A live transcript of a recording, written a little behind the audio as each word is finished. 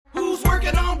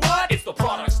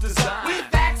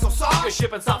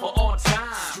shipping software on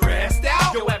time. Stressed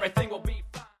out? Yo, everything will be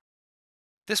fine.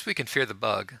 This week in Fear the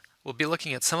Bug, we'll be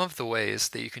looking at some of the ways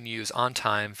that you can use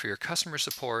OnTime for your customer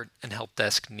support and help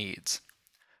desk needs.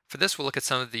 For this, we'll look at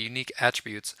some of the unique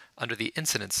attributes under the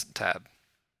Incidents tab.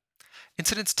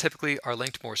 Incidents typically are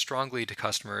linked more strongly to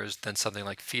customers than something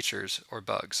like features or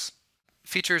bugs.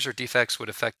 Features or defects would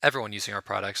affect everyone using our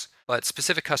products, but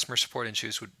specific customer support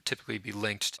issues would typically be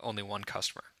linked to only one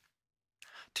customer.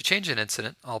 To change an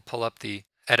incident, I'll pull up the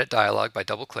Edit dialog by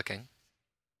double-clicking.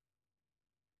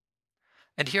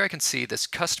 And here I can see this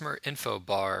customer info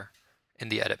bar in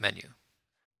the Edit menu.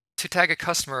 To tag a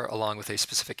customer along with a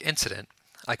specific incident,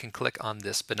 I can click on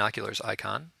this binoculars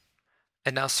icon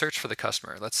and now search for the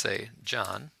customer. Let's say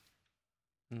John,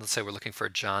 and let's say we're looking for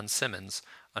John Simmons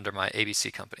under my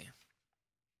ABC company.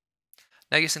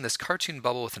 Now using this cartoon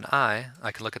bubble with an eye,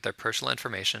 I can look at their personal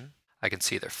information, I can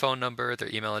see their phone number,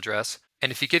 their email address,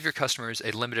 and if you give your customers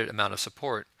a limited amount of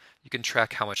support, you can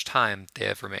track how much time they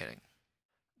have remaining.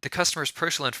 The customer's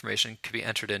personal information can be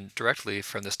entered in directly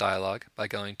from this dialog by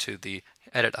going to the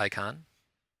Edit icon.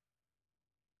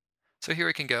 So here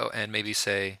we can go and maybe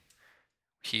say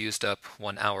he used up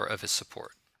 1 hour of his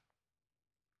support.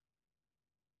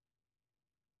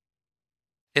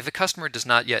 If a customer does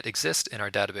not yet exist in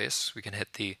our database, we can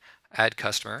hit the Add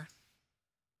Customer,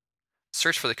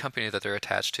 search for the company that they're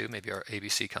attached to, maybe our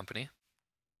ABC company.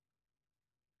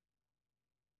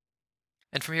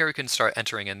 And from here we can start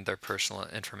entering in their personal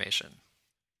information.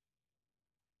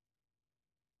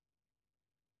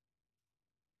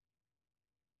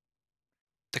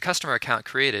 The customer account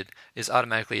created is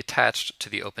automatically attached to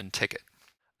the open ticket.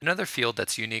 Another field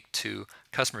that's unique to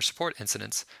customer support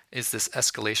incidents is this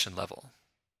escalation level.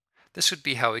 This would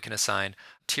be how we can assign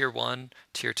Tier 1,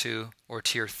 Tier 2, or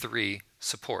Tier 3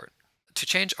 support. To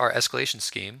change our escalation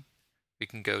scheme, we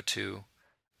can go to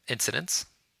Incidents,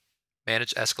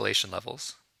 Manage Escalation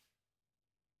Levels.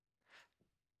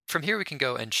 From here we can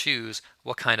go and choose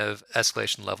what kind of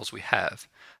escalation levels we have.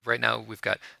 Right now we've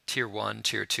got Tier 1,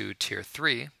 Tier 2, Tier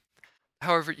 3.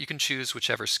 However, you can choose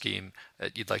whichever scheme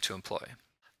you'd like to employ.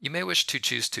 You may wish to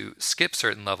choose to skip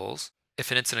certain levels. If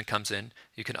an incident comes in,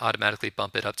 you can automatically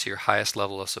bump it up to your highest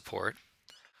level of support.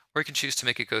 Or you can choose to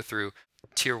make it go through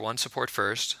Tier 1 support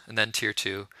first, and then Tier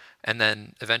 2, and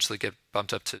then eventually get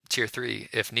bumped up to Tier 3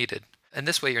 if needed. And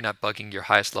this way you're not bugging your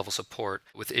highest level support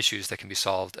with issues that can be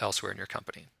solved elsewhere in your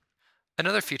company.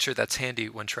 Another feature that's handy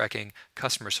when tracking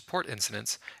customer support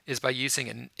incidents is by using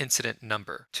an incident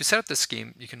number. To set up this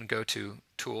scheme, you can go to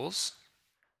Tools,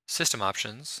 System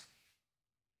Options,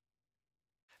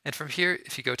 and from here,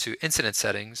 if you go to Incident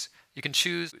Settings, you can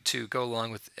choose to go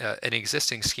along with an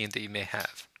existing scheme that you may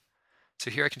have.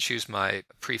 So here I can choose my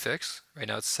prefix. Right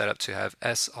now it's set up to have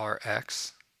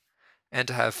SRX, and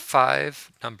to have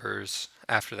 5 numbers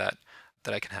after that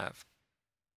I can have.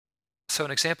 So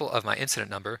an example of my incident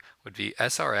number would be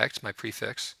SRX, my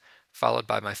prefix, followed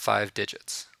by my 5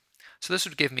 digits. So this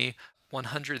would give me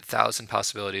 100,000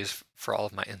 possibilities for all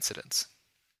of my incidents.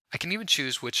 I can even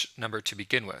choose which number to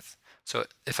begin with. So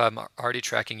if I'm already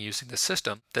tracking using the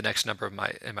system, the next number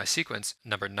in my sequence,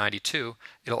 number 92,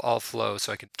 it'll all flow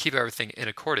so I can keep everything in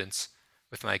accordance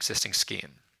with my existing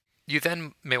scheme. You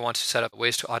then may want to set up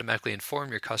ways to automatically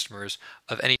inform your customers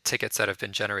of any tickets that have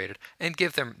been generated and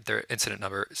give them their incident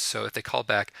number so if they call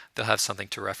back, they'll have something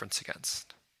to reference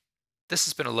against. This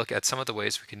has been a look at some of the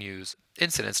ways we can use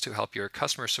incidents to help your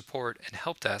customer support and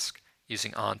help desk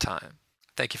using OnTime.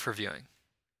 Thank you for viewing.